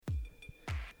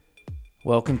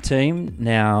Welcome, team.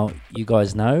 Now, you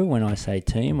guys know when I say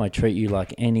team, I treat you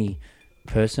like any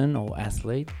person or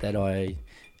athlete that I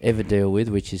ever deal with,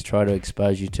 which is try to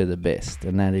expose you to the best,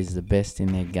 and that is the best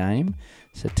in their game.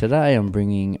 So today I'm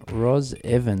bringing Ros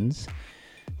Evans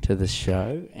to the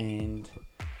show, and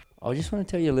I just want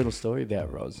to tell you a little story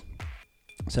about Ros.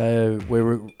 So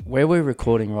where we're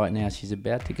recording right now, she's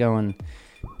about to go and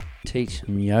teach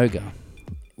some yoga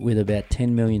with about $10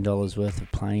 million worth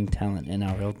of playing talent,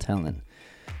 NRL talent.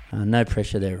 No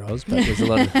pressure there, Ros, but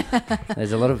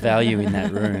there's a lot of value in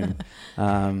that room.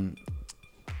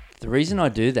 The reason I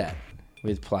do that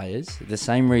with players, the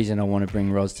same reason I want to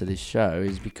bring Ros to this show,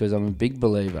 is because I'm a big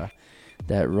believer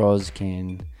that Ros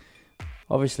can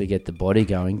obviously get the body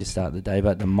going to start the day,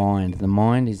 but the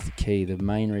mind is the key, the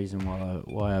main reason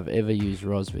why I've ever used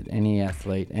Ros with any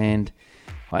athlete. And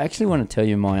I actually want to tell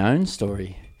you my own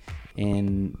story.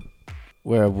 And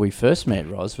where we first met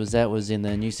Ros was in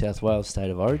the New South Wales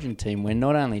State of Origin team, where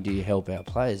not only do you help our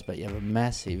players, but you have a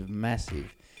massive,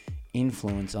 massive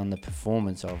influence on the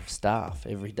performance of staff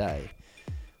every day.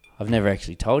 I've never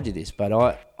actually told you this, but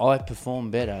I perform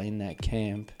better in that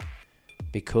camp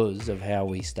because of how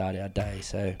we start our day.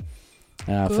 So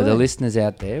for the listeners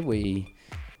out there, we,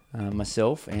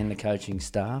 myself and the coaching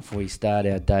staff, we start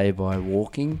our day by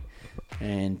walking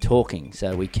and talking.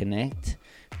 So we connect,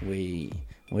 we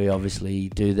obviously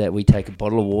do that. We take a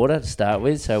bottle of water to start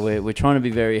with. So we're trying to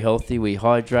be very healthy. We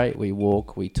hydrate, we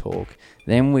walk, we talk.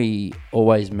 Then we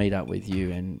always meet up with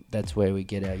you, and that's where we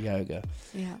get our yoga.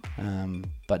 Yeah.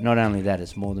 But not only that,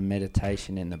 it's more the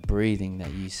meditation and the breathing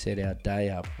that you set our day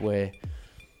up, where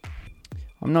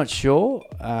I'm not sure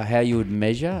how you would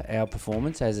measure our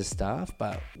performance as a staff,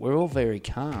 but we're all very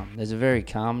calm. There's a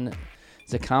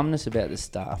calmness about the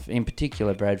staff, in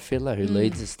particular Brad Fiddler, who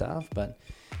leads the staff, but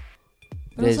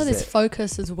also this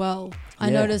focus as well. I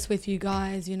Yeah. notice with you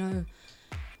guys,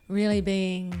 really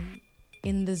being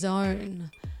in the zone,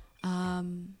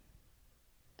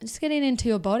 just getting into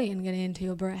your body and getting into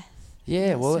your breath.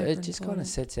 Yeah, well, super it just kind of important.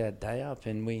 sets our day up,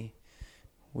 and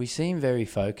we seem very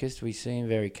focused, we seem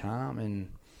very calm, and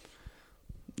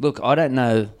look, I don't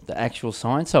know the actual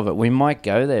science of it. We might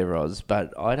go there, Ros,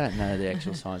 but I don't know the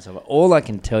actual science of it. All I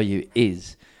can tell you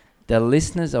is the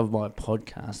listeners of my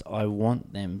podcast, I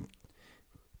want them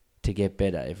to get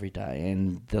better every day,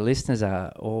 and the listeners are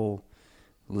all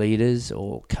leaders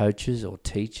or coaches or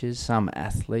teachers, some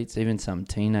athletes, even some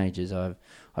teenagers I've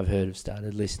heard have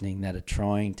started listening that are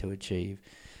trying to achieve.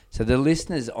 So the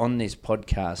listeners on this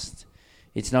podcast,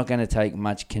 it's not going to take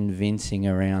much convincing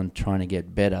around trying to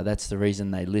get better. That's the reason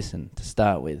they listen to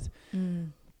start with.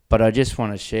 But I just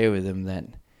want to share with them that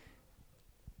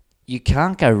you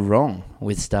can't go wrong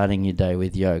with starting your day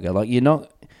with yoga. Like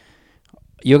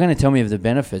you're going to tell me of the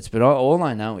benefits, but all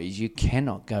I know is you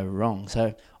cannot go wrong.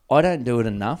 So I don't do it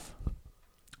enough.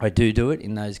 I do it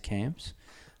in those camps.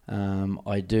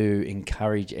 I do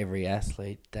encourage every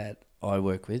athlete that I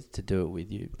work with to do it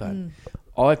with you, but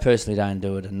I personally don't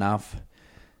do it enough.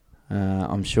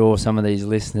 I'm sure some of these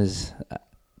listeners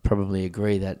probably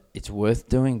agree that it's worth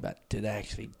doing, but do they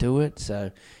actually do it?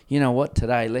 So you know what?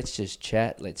 Today, let's just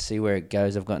chat. Let's see where it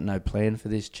goes. I've got no plan for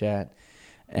this chat.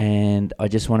 And I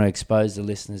just want to expose the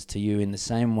listeners to you in the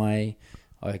same way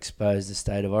I expose the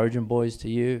State of Origin boys to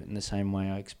you, in the same way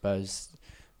I expose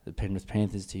the Penrith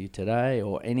Panthers to you today,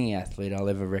 or any athlete I'll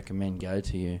ever recommend go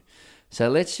to you. So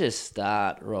let's just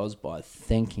start, Ros, by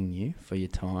thanking you for your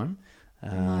time.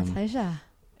 My pleasure.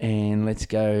 And let's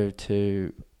go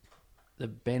to the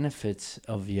benefits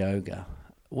of yoga.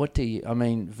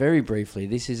 Very briefly,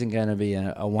 this isn't going to be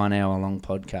a 1 hour long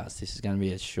podcast. This is going to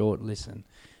be a short listen.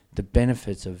 The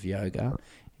benefits of yoga,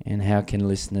 and how can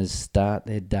listeners start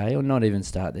their day, or not even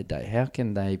start their day? How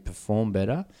can they perform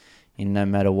better in no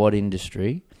matter what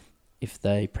industry if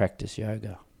they practice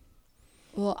yoga?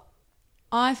 Well,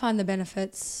 I find the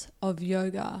benefits of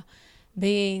yoga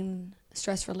being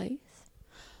stress relief,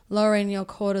 lowering your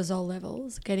cortisol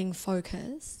levels, getting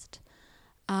focused,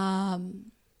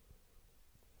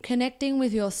 connecting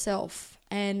with yourself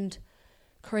and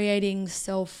creating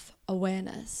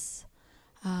self-awareness.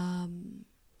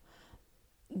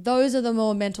 Those are the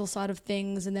more mental side of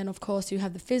things. And then, of course, you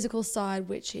have the physical side,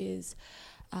 which is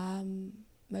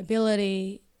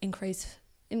mobility, increased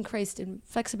in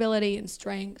flexibility and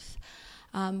strength.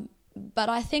 But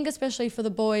I think especially for the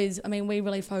boys, we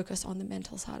really focus on the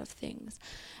mental side of things.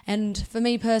 And for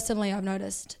me personally, I've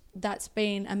noticed that's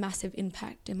been a massive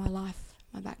impact in my life.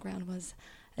 My background was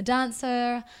a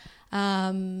dancer,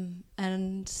 and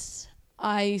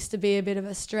I used to be a bit of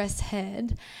a stress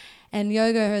head. And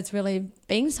yoga has really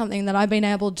been something that I've been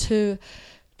able to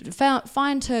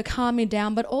find to calm me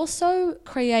down, but also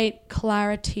create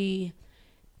clarity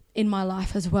in my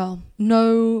life as well.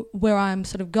 Know where I'm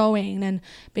sort of going and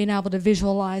being able to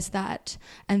visualize that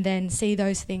and then see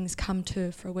those things come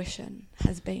to fruition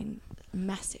has been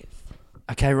massive.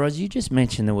 Okay, Ros, you just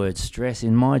mentioned the word stress.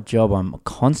 In my job, I'm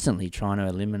constantly trying to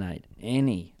eliminate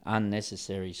any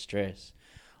unnecessary stress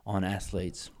on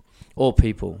athletes or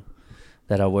people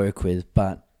that I work with,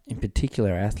 but in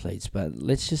particular athletes. But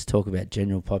let's just talk about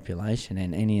general population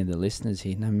and any of the listeners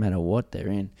here, no matter what they're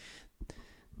in.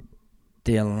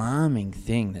 The alarming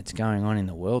thing that's going on in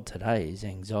the world today is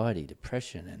anxiety,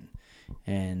 depression,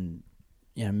 and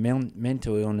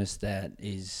mental illness that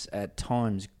is at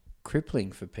times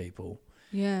crippling for people.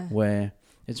 Yeah. Where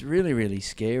it's really, really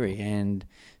scary. And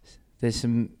there's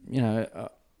some,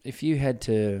 if you had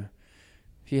to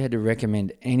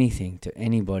recommend anything to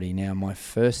anybody now, my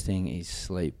first thing is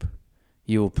sleep.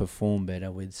 You will perform better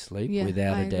with sleep,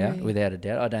 without a doubt. Without a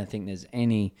doubt, I don't think there's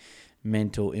any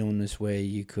mental illness where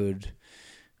you could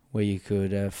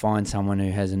find someone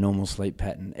who has a normal sleep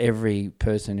pattern. Every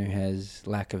person who has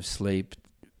lack of sleep,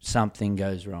 something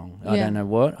goes wrong. I don't know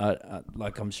what.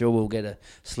 I'm sure we'll get a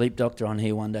sleep doctor on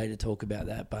here one day to talk about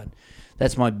that. But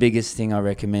that's my biggest thing I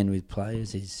recommend with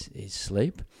players is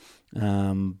sleep.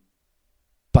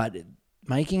 But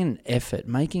making an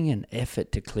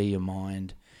effort to clear your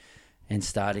mind and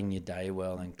starting your day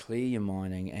well and clear your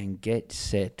mind and get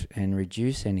set and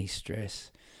reduce any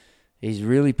stress is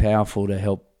really powerful to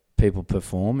help people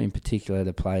perform, in particular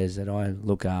the players that I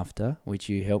look after, which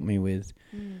you help me with.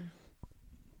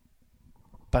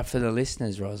 But for the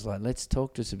listeners, Ros, let's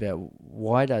talk to us about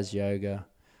why does yoga,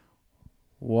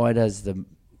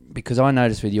 because I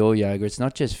notice with your yoga, it's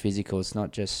not just physical, it's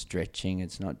not just stretching,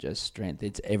 it's not just strength,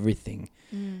 it's everything.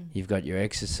 You've got your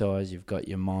exercise, you've got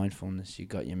your mindfulness, you've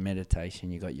got your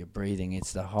meditation, you've got your breathing.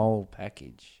 It's the whole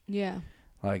package. Yeah.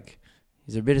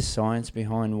 Is there a bit of science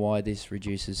behind why this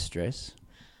reduces stress?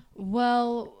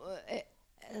 Well,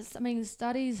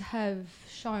 studies have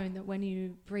shown that when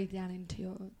you breathe down into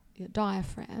your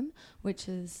diaphragm, which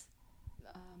is,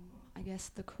 I guess,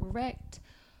 the correct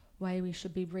way we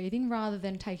should be breathing, rather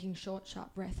than taking short,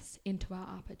 sharp breaths into our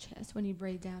upper chest. When you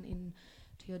breathe down into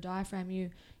your diaphragm, you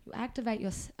activate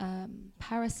your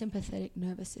parasympathetic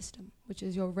nervous system, which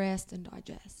is your rest and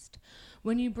digest.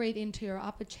 When you breathe into your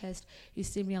upper chest, you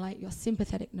stimulate your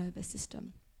sympathetic nervous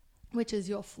system, which is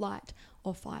your flight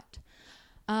or fight.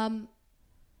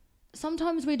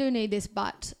 Sometimes we do need this,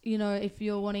 but, if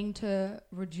you're wanting to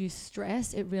reduce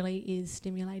stress, it really is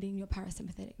stimulating your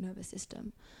parasympathetic nervous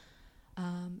system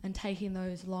and taking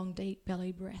those long, deep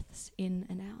belly breaths in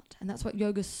and out. And that's what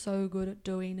yoga's so good at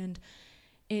doing. And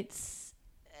it's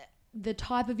the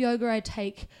type of yoga I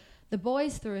take the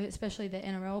boys through, especially the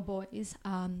NRL boys,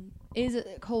 is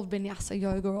called vinyasa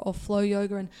yoga or flow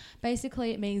yoga. And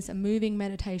basically it means a moving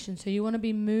meditation. So you want to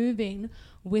be moving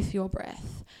with your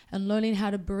breath and learning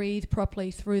how to breathe properly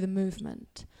through the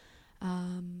movement.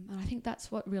 And I think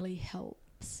that's what really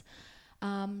helps.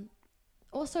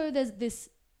 Also, there's this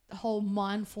whole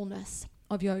mindfulness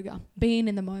of yoga, being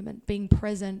in the moment, being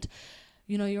present.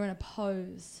 You're in a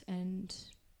pose and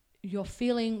you're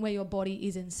feeling where your body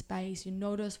is in space. You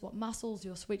notice what muscles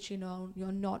you're switching on,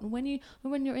 you're not. And when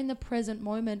you're in the present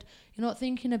moment, you're not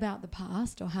thinking about the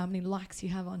past or how many likes you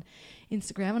have on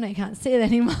Instagram. I know you can't see it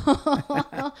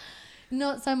anymore.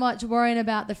 Not so much worrying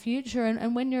about the future.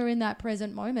 And when you're in that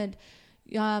present moment,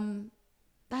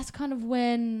 that's kind of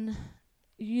when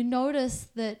you notice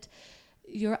that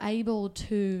you're able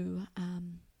to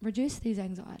reduce these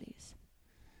anxieties.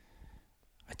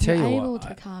 I tell you able what,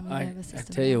 to calm your nervous system.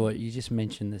 I tell you what, you just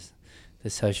mentioned the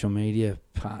social media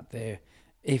part there.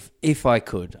 If I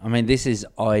could, this is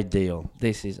ideal.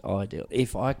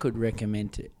 If I could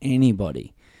recommend to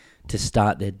anybody to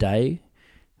start their day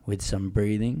with some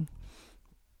breathing,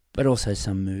 but also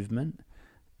some movement,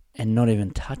 and not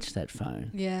even touch that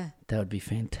phone, that would be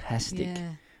fantastic.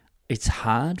 Yeah. It's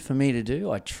hard for me to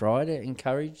do. I try to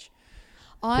encourage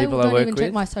people I work with. I don't even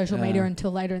check my social media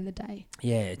until later in the day.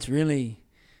 Yeah,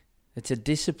 it's a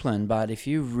discipline, but if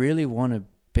you really want to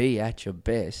be at your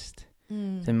best,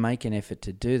 then make an effort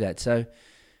to do that. So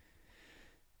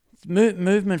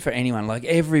movement for anyone,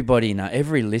 everybody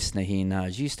every listener here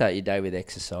knows, you start your day with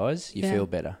exercise, you feel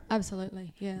better.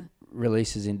 Absolutely, yeah.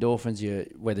 Releases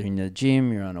endorphins, whether in the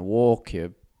gym, you're on a walk,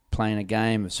 you're playing a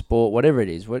game of sport, whatever it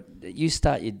is. You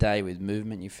start your day with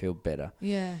movement, you feel better.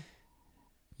 Yeah.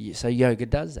 So yoga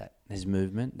does that. There's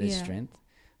movement, there's strength.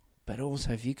 But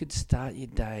also, if you could start your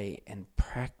day and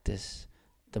practice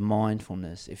the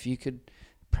mindfulness, if you could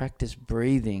practice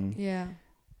breathing,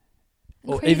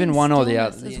 or even one or the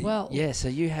other as well. Yeah, so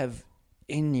you have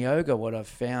in yoga, what I've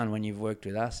found when you've worked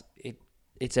with us,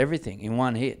 it's everything in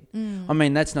one hit. I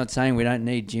mean, that's not saying we don't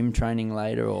need gym training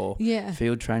later or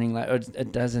field training later.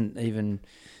 It doesn't even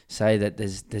say that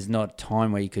there's not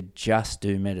time where you could just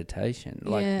do meditation.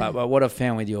 But what I've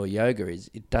found with your yoga is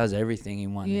it does everything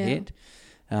in one hit,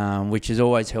 which has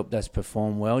always helped us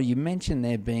perform well. You mentioned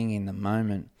there being in the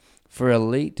moment. For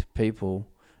elite people,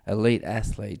 elite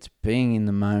athletes, being in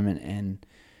the moment and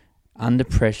under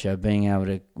pressure, being able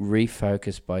to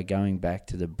refocus by going back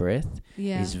to the breath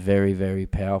is very, very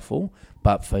powerful.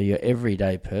 But for your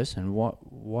everyday person,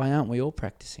 why aren't we all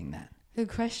practicing that? Good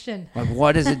question. Like,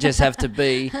 why does it just have to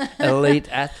be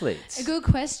elite athletes? A good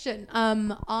question.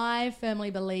 I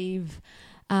firmly believe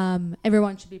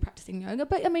everyone should be practicing yoga.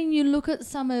 But, I mean, you look at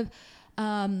some of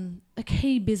the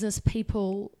key business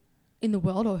people in the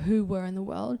world or who were in the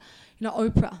world. You know,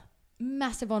 Oprah,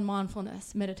 massive on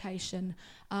mindfulness, meditation.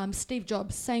 Steve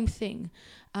Jobs, same thing.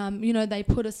 You know, they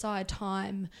put aside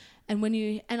time. And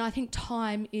I think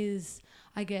time is,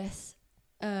 I guess,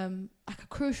 like a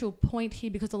crucial point here,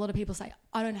 because a lot of people say,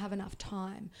 I don't have enough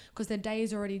time, because their day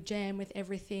is already jammed with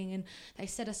everything, and they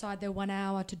set aside their 1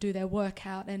 hour to do their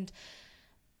workout. And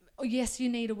yes, you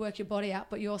need to work your body out,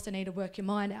 but you also need to work your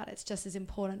mind out. It's just as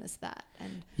important as that.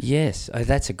 And yes,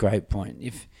 that's a great point.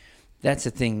 If that's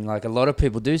the thing, like a lot of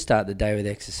people do start the day with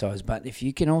exercise, but if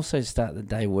you can also start the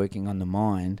day working on the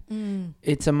mind,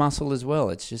 it's a muscle as well.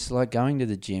 It's just like going to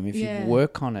the gym. If you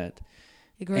work on it,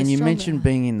 and you mentioned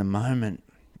being in the moment,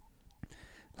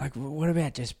 like what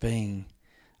about just being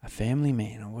a family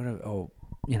man, or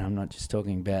you know, I'm not just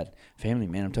talking about family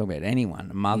man, I'm talking about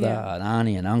anyone, a mother, an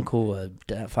auntie, an uncle,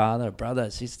 a father, a brother,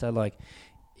 a sister. Like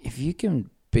if you can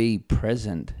be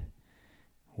present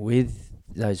with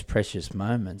those precious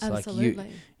moments, absolutely,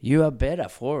 like you are better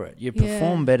for it. You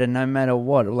perform better no matter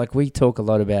what. Like we talk a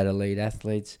lot about elite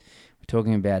athletes. We're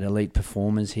talking about elite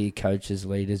performers here, coaches,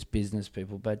 leaders, business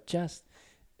people, but just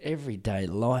everyday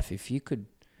life. If you could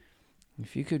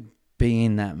be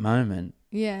in that moment,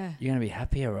 you're going to be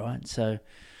happier, right? So,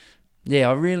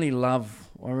 I really love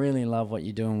what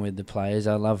you're doing with the players.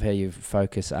 I love how you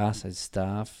focus us as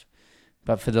staff.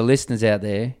 But for the listeners out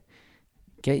there,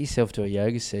 get yourself to a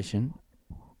yoga session.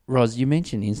 Roz, you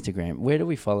mentioned Instagram. Where do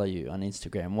we follow you on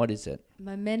Instagram? What is it?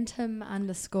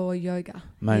 Momentum_yoga.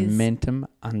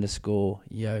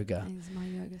 Momentum_yoga. Is my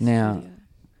yoga now, studio.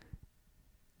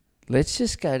 Let's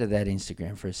just go to that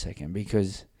Instagram for a second,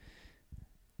 because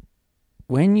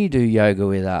when you do yoga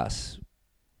with us,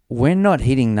 we're not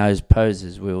hitting those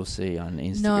poses we'll see on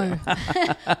Instagram.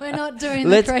 No, we're not doing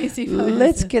the crazy poses.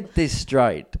 Let's get this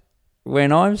straight.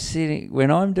 When I'm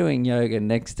doing yoga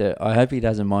next to, I hope he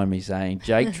doesn't mind me saying,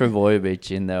 Jake Trbojevic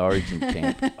in the Origin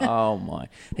camp. Oh my,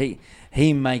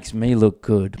 he makes me look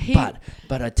good.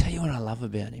 But I tell you what I love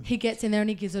about him. He gets in there and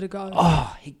he gives it a go.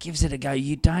 Oh, he gives it a go.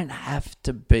 You don't have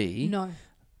to be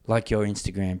like your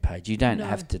Instagram page. You don't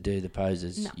have to do the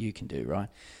poses you can do, right?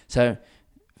 So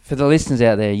for the listeners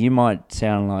out there, it might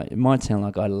sound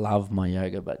like I love my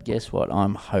yoga, but guess what?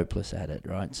 I'm hopeless at it,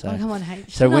 right? So come on, H.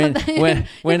 So when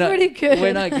pretty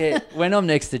good. when I'm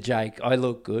next to Jake, I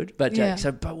look good. But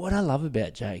but what I love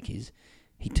about Jake is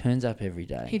he turns up every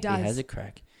day. He does. He has a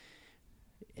crack.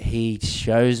 He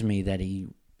shows me that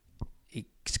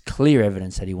it's clear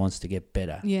evidence that he wants to get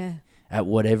better. Yeah. At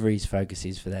whatever his focus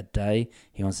is for that day,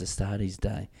 he wants to start his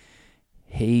day.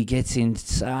 He gets in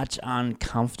such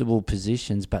uncomfortable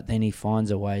positions, but then he finds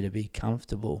a way to be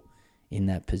comfortable in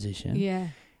that position. Yeah.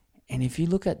 And if you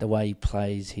look at the way he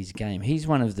plays his game, he's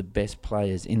one of the best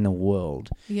players in the world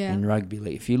in rugby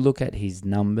league. If you look at his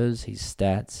numbers, his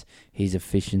stats, his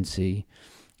efficiency,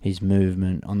 his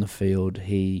movement on the field,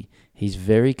 he's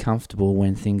very comfortable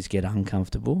when things get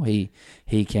uncomfortable. He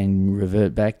can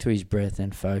revert back to his breath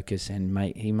and focus, and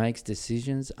he makes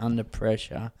decisions under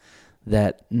pressure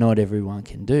that not everyone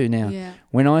can do. Now,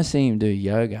 when I see him do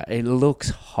yoga, it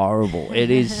looks horrible. It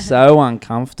is so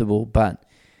uncomfortable, but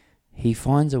he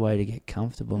finds a way to get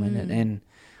comfortable in it.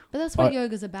 But that's what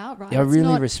yoga's about, right? I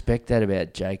really respect that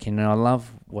about Jake, and I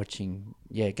love watching.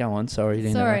 Yeah, go on. Sorry to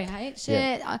interrupt. Sorry, H.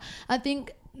 Yeah. I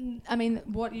think, I mean,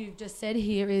 what you've just said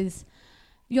here is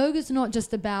yoga's not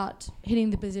just about hitting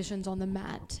the positions on the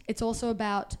mat. It's also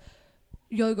about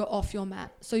yoga off your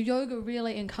mat. So yoga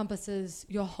really encompasses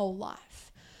your whole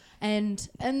life. And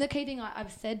the key thing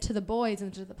I've said to the boys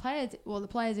and to the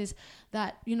players is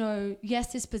that, you know,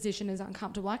 yes, this position is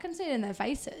uncomfortable. I can see it in their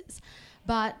faces.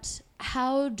 But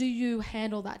how do you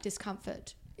handle that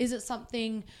discomfort? Is it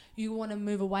something you want to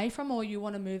move away from or you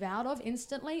want to move out of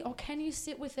instantly? Or can you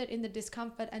sit with it in the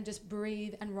discomfort and just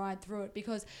breathe and ride through it?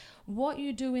 Because what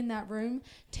you do in that room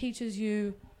teaches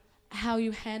you how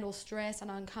you handle stress and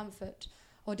uncomfort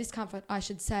or discomfort, I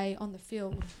should say, on the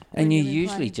field. And you when we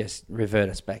usually play. just revert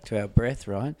us back to our breath,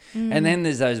 right? And then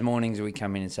there's those mornings we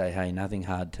come in and say, hey, nothing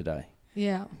hard today.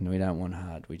 Yeah. And we don't want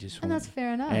hard. We just And want... that's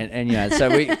fair enough. And you know, so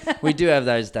we do have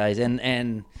those days.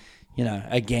 And you know,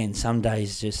 again, some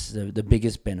days just the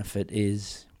biggest benefit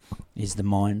is the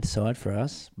mind side for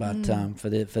us. But for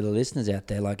the listeners out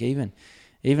there, like even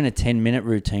a 10-minute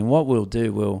routine, what we'll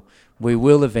do, we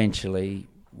will eventually,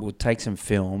 we'll take some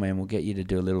film and we'll get you to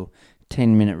do a little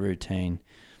 10-minute routine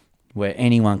where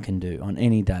anyone can do on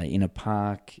any day, in a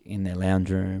park, in their lounge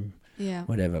room,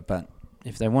 whatever. But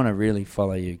if they want to really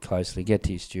follow you closely, get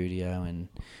to your studio. And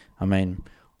I mean,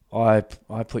 I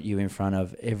put you in front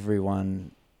of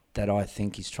everyone that I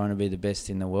think is trying to be the best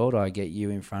in the world. I get you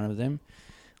in front of them.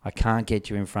 I can't get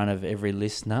you in front of every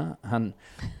listener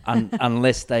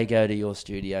unless they go to your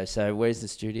studio. So where's the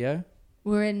studio?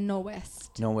 We're in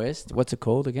Norwest. Norwest. What's it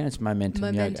called again? It's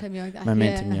Momentum Yoga.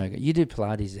 Momentum Yoga. You do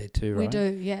Pilates there too, right? We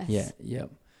do, yes. Yeah,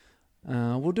 yep.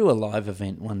 We'll do a live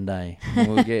event one day.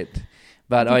 We'll get...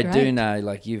 But I do know,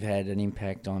 like, you've had an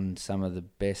impact on some of the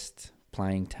best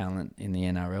playing talent in the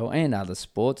NRL and other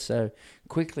sports. So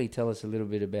quickly tell us a little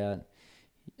bit about,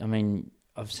 I mean,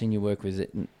 I've seen you work with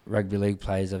rugby league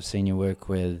players. I've seen you work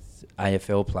with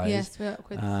AFL players. Yes, we work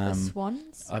with the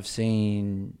Swans. I've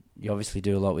seen you obviously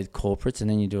do a lot with corporates, and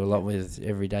then you do a lot with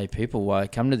everyday people. Well, I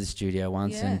come to the studio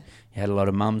once and you had a lot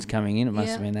of mums coming in. It must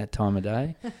have been that time of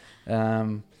day.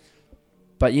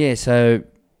 But yeah, so...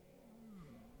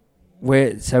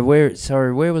 Where was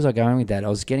I going with that? I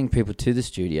was getting people to the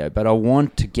studio, but I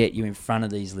want to get you in front of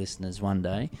these listeners one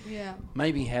day. Yeah.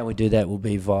 Maybe how we do that will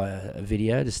be via a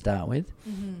video to start with.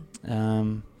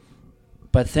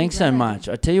 But thanks so much.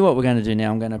 I tell you what we're going to do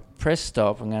now. I'm going to press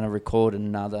stop. I'm going to record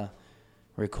another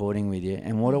recording with you.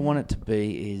 And what I want it to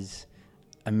be is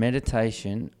a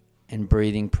meditation and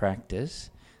breathing practice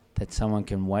that someone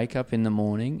can wake up in the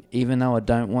morning, even though I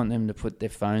don't want them to put their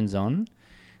phones on.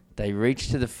 They reach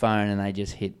to the phone and they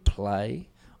just hit play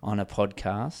on a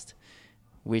podcast,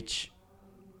 which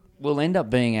will end up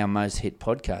being our most hit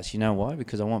podcast. You know why?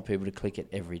 Because I want people to click it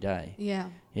every day. Yeah.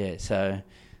 Yeah. So,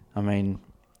 I mean,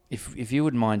 if you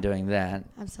wouldn't mind doing that.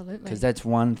 Absolutely. Because that's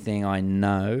one thing I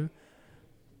know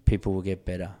people will get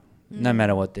better, no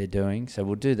matter what they're doing. So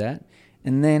we'll do that.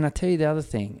 And then I tell you the other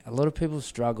thing. A lot of people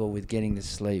struggle with getting to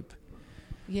sleep.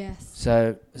 Yes.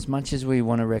 So as much as we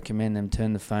want to recommend them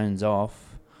turn the phones off,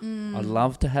 I'd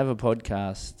love to have a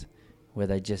podcast where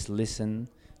they just listen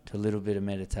to a little bit of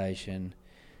meditation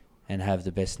and have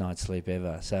the best night's sleep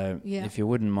ever. So if you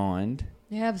wouldn't mind...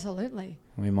 Yeah, absolutely.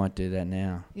 We might do that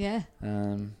now. Yeah.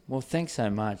 Well, thanks so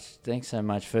much. Thanks so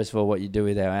much, first of all, what you do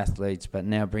with our athletes, but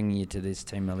now bringing you to this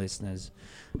team of listeners.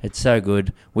 It's so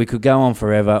good. We could go on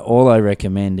forever. All I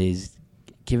recommend is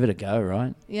give it a go,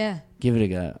 right? Yeah. Give it a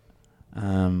go.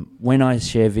 When I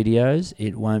share videos,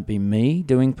 it won't be me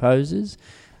doing poses.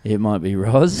 It might be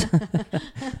Roz.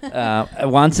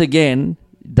 Once again,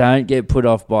 don't get put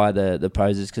off by the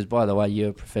poses, because, by the way,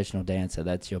 you're a professional dancer.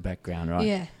 That's your background, right?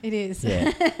 Yeah, it is.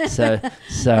 Yeah. So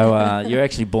you're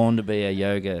actually born to be a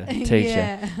yoga teacher.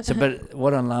 Yeah. So, but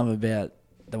what I love about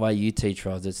the way you teach,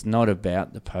 Roz, it's not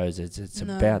about the poses. It's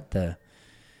about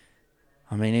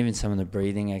even some of the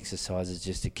breathing exercises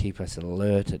just to keep us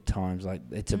alert at times. Like,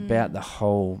 it's about the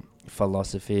whole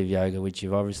philosophy of yoga, which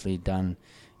you've obviously done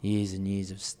years and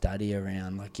years of study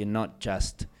around. Like, you're not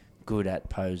just good at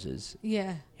poses.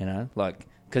 Yeah. You know, like,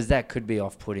 because that could be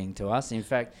off-putting to us. In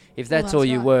fact, if that's all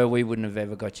you were, we wouldn't have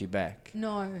ever got you back.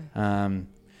 No.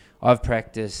 I've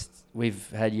practiced, we've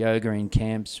had yoga in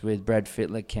camps with Brad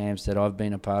Fittler camps that I've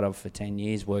been a part of for 10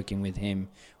 years, working with him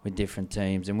with different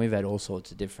teams, and we've had all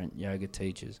sorts of different yoga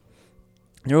teachers.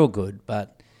 They're all good,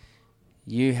 but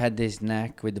you had this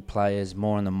knack with the players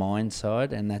more on the mind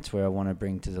side, and that's where I want to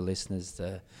bring to the listeners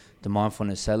the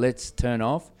mindfulness. So let's turn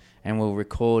off and we'll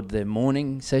record the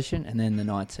morning session and then the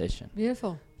night session.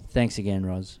 Beautiful. Thanks again,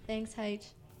 Roz. Thanks, H.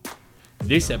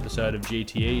 This episode of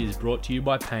GTE is brought to you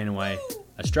by Painaway,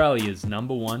 Australia's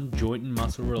 #1 joint and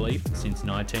muscle relief since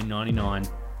 1999.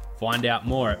 Find out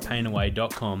more at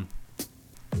painaway.com.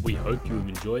 We hope you have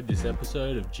enjoyed this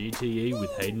episode of GTE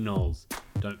with Hayden Knowles.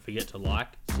 Don't forget to like,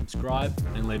 subscribe,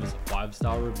 and leave us a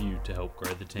 5-star review to help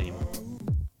grow the team.